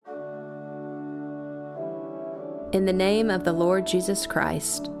In the name of the Lord Jesus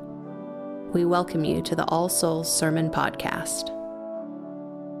Christ, we welcome you to the All Souls Sermon Podcast.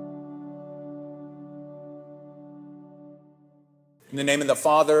 In the name of the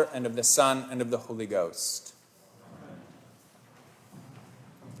Father, and of the Son, and of the Holy Ghost.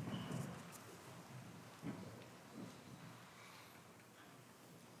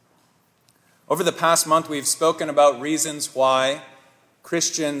 Over the past month, we've spoken about reasons why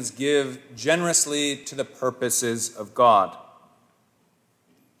Christians give generously to the purposes of God.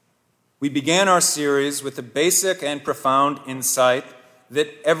 We began our series with the basic and profound insight that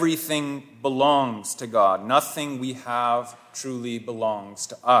everything belongs to God. Nothing we have truly belongs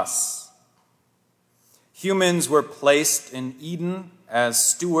to us. Humans were placed in Eden as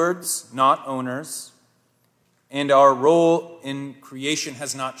stewards, not owners, and our role in creation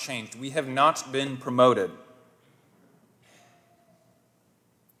has not changed. We have not been promoted.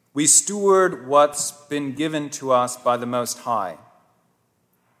 We steward what's been given to us by the Most High.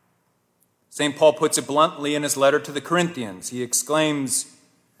 St. Paul puts it bluntly in his letter to the Corinthians. He exclaims,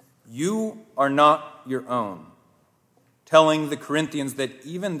 "You are not your own," telling the Corinthians that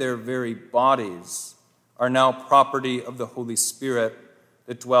even their very bodies are now property of the Holy Spirit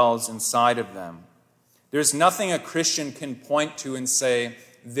that dwells inside of them. There's nothing a Christian can point to and say,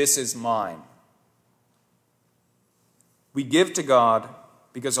 "This is mine." We give to God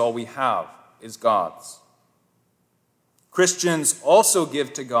because all we have is God's. Christians also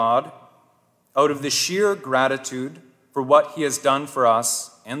give to God out of the sheer gratitude for what He has done for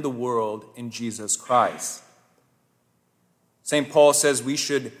us and the world in Jesus Christ. St. Paul says we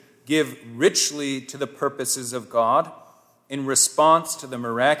should give richly to the purposes of God in response to the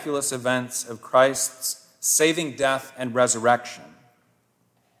miraculous events of Christ's saving death and resurrection.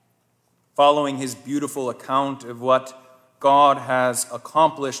 Following his beautiful account of what God has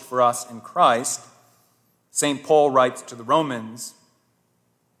accomplished for us in Christ, St. Paul writes to the Romans,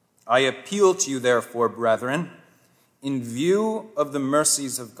 "I appeal to you, therefore, brethren, in view of the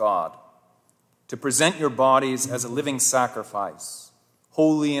mercies of God, to present your bodies as a living sacrifice,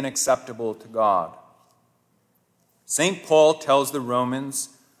 holy and acceptable to God." St. Paul tells the Romans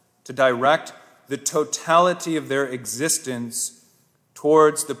to direct the totality of their existence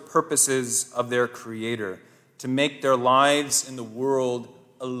towards the purposes of their Creator, to make their lives in the world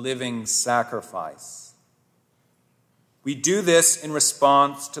a living sacrifice. We do this in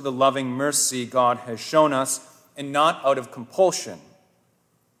response to the loving mercy God has shown us, and not out of compulsion.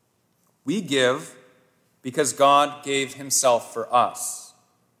 We give because God gave Himself for us.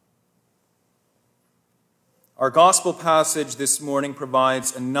 Our gospel passage this morning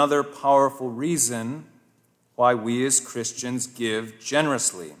provides another powerful reason why we as Christians give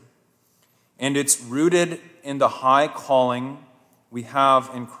generously. And it's rooted in the high calling we have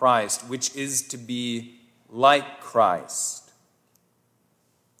in Christ, which is to be like Christ.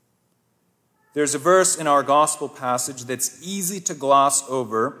 There's a verse in our gospel passage that's easy to gloss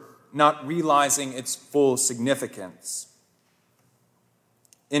over, not realizing its full significance.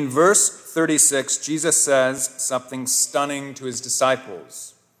 In verse 36, Jesus says something stunning to His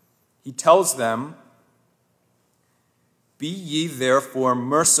disciples. He tells them, "Be ye therefore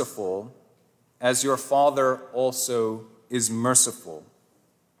merciful, as your Father also is merciful."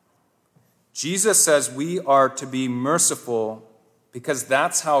 Jesus says we are to be merciful because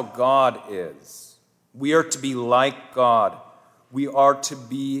that's how God is. We are to be like God. We are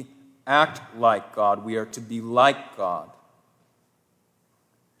to act like God. We are to be like God.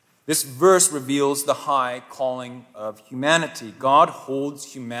 This verse reveals the high calling of humanity. God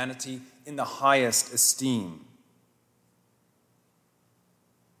holds humanity in the highest esteem.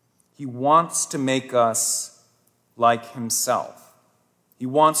 He wants to make us like Himself. He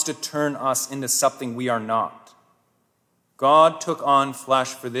wants to turn us into something we are not. God took on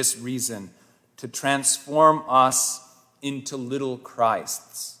flesh for this reason, to transform us into little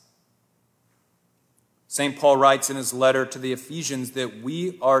Christs. St. Paul writes in his letter to the Ephesians that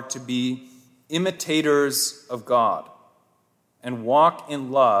we are to be imitators of God and walk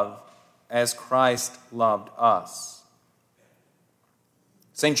in love as Christ loved us.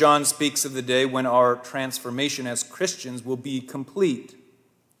 St. John speaks of the day when our transformation as Christians will be complete.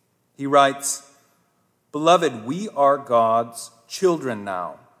 He writes, "Beloved, we are God's children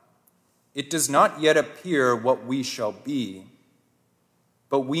now. It does not yet appear what we shall be,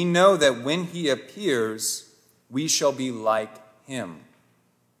 but we know that when He appears, we shall be like Him."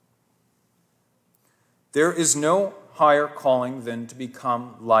 There is no higher calling than to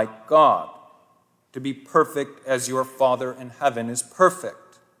become like God, to be perfect as your Father in heaven is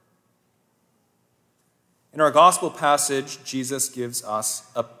perfect. In our gospel passage, Jesus gives us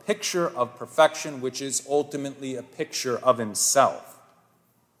a picture of perfection, which is ultimately a picture of himself,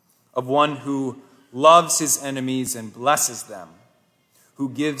 of one who loves his enemies and blesses them, who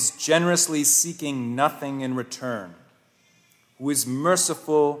gives generously, seeking nothing in return, who is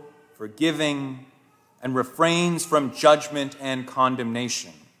merciful, forgiving, and refrains from judgment and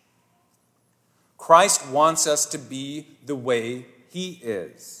condemnation. Christ wants us to be the way he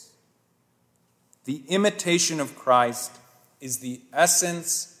is. The imitation of Christ is the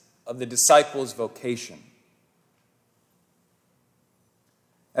essence of the disciples' vocation.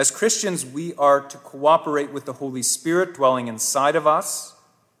 As Christians, we are to cooperate with the Holy Spirit dwelling inside of us,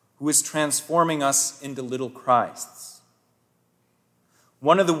 who is transforming us into little Christs.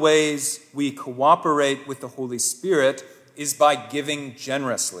 One of the ways we cooperate with the Holy Spirit is by giving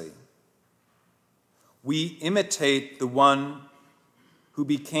generously. We imitate the one who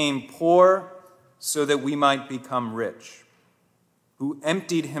became poor so that we might become rich, who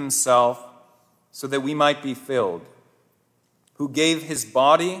emptied himself so that we might be filled, who gave his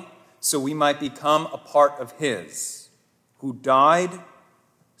body so we might become a part of his, who died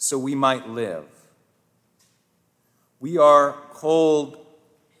so we might live. We are called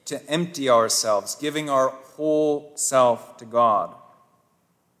to empty ourselves, giving our whole self to God.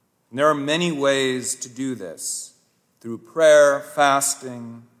 And there are many ways to do this, through prayer,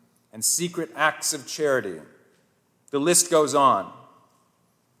 fasting, and secret acts of charity. The list goes on.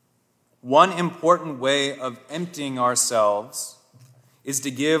 One important way of emptying ourselves is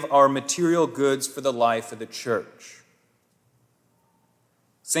to give our material goods for the life of the church.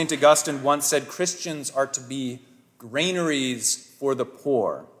 St. Augustine once said Christians are to be granaries for the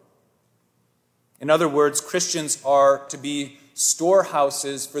poor. In other words, Christians are to be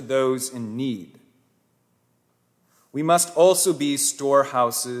storehouses for those in need. We must also be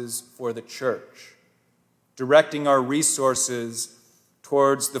storehouses for the church, directing our resources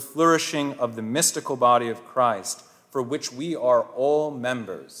towards the flourishing of the mystical body of Christ, for which we are all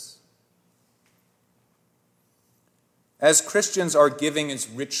members. As Christians, our giving is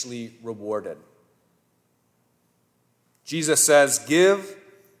richly rewarded. Jesus says, "Give,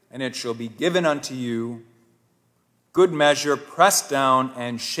 and it shall be given unto you, good measure, pressed down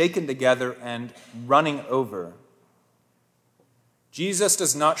and shaken together and running over." Jesus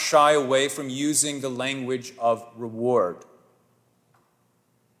does not shy away from using the language of reward.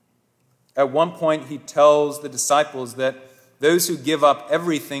 At one point, he tells the disciples that those who give up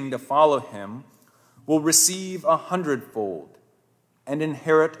everything to follow him will receive 100-fold and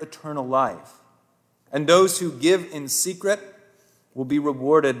inherit eternal life. And those who give in secret will be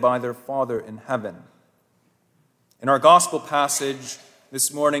rewarded by their Father in heaven. In our gospel passage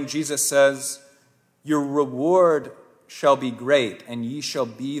this morning, Jesus says, "Your reward shall be great, and ye shall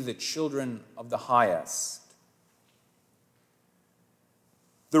be the children of the highest."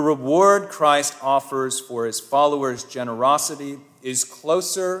 The reward Christ offers for his followers' generosity is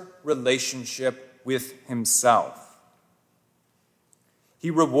closer relationship with himself. He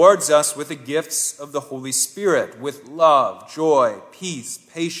rewards us with the gifts of the Holy Spirit, with love, joy, peace,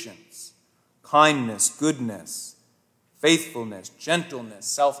 patience, kindness, goodness, faithfulness, gentleness,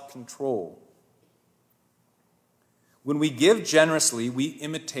 self-control. When we give generously, we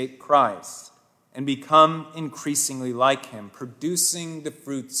imitate Christ and become increasingly like him, producing the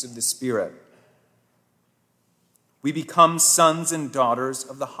fruits of the Spirit. We become sons and daughters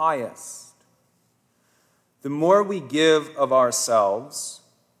of the highest. The more we give of ourselves,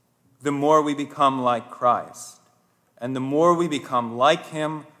 the more we become like Christ. And the more we become like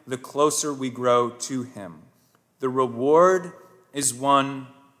him, the closer we grow to him. The reward is one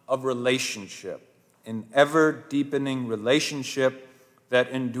of relationship, an ever-deepening relationship that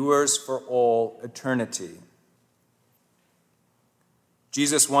endures for all eternity.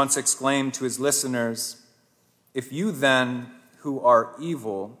 Jesus once exclaimed to his listeners, "If you then, who are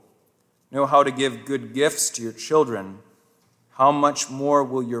evil, know how to give good gifts to your children, how much more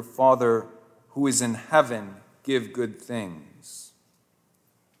will your Father who is in heaven give good things?"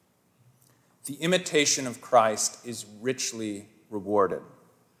 The imitation of Christ is richly rewarded.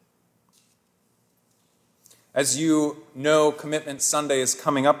 As you know, Commitment Sunday is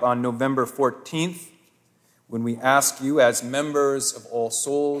coming up on November 14th, when we ask you as members of All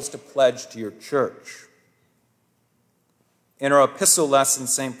Souls to pledge to your church. In our epistle lesson,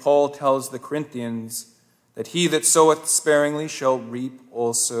 St. Paul tells the Corinthians that he that soweth sparingly shall reap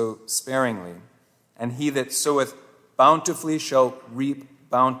also sparingly, and he that soweth bountifully shall reap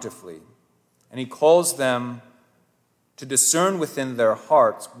bountifully. And he calls them to discern within their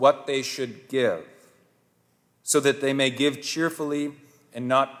hearts what they should give, so that they may give cheerfully and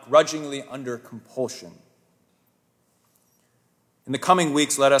not grudgingly under compulsion. In the coming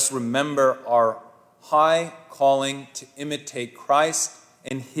weeks, let us remember our high calling to imitate Christ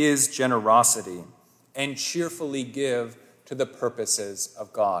and his generosity and cheerfully give to the purposes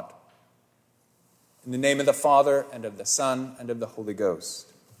of God. In the name of the Father, and of the Son, and of the Holy Ghost.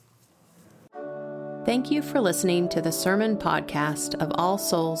 Thank you for listening to the sermon podcast of All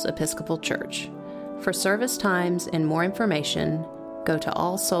Souls Episcopal Church. For service times and more information, go to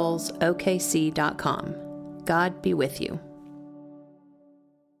allsoulsokc.com. God be with you.